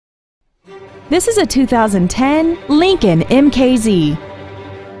This is a 2010 Lincoln MKZ.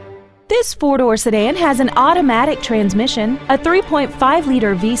 This four-door sedan has an automatic transmission, a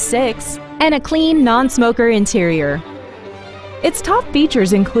 3.5-liter V6, and a clean non-smoker interior. Its top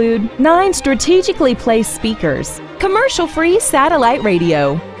features include 9 strategically placed speakers, commercial-free satellite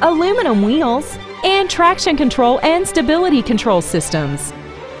radio, aluminum wheels, and traction control and stability control systems.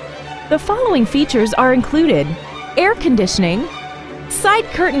 The following features are included: air conditioning, side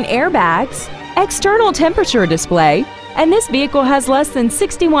curtain airbags, external temperature display, and this vehicle has less than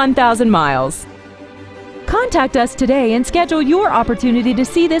 61,000 miles. Contact us today and schedule your opportunity to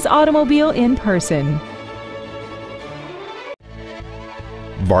see this automobile in person.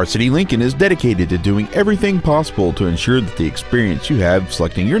 Varsity Lincoln is dedicated to doing everything possible to ensure that the experience you have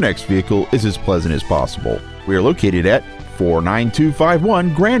selecting your next vehicle is as pleasant as possible. We are located at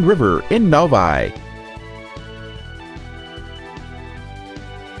 49251 Grand River in Novi.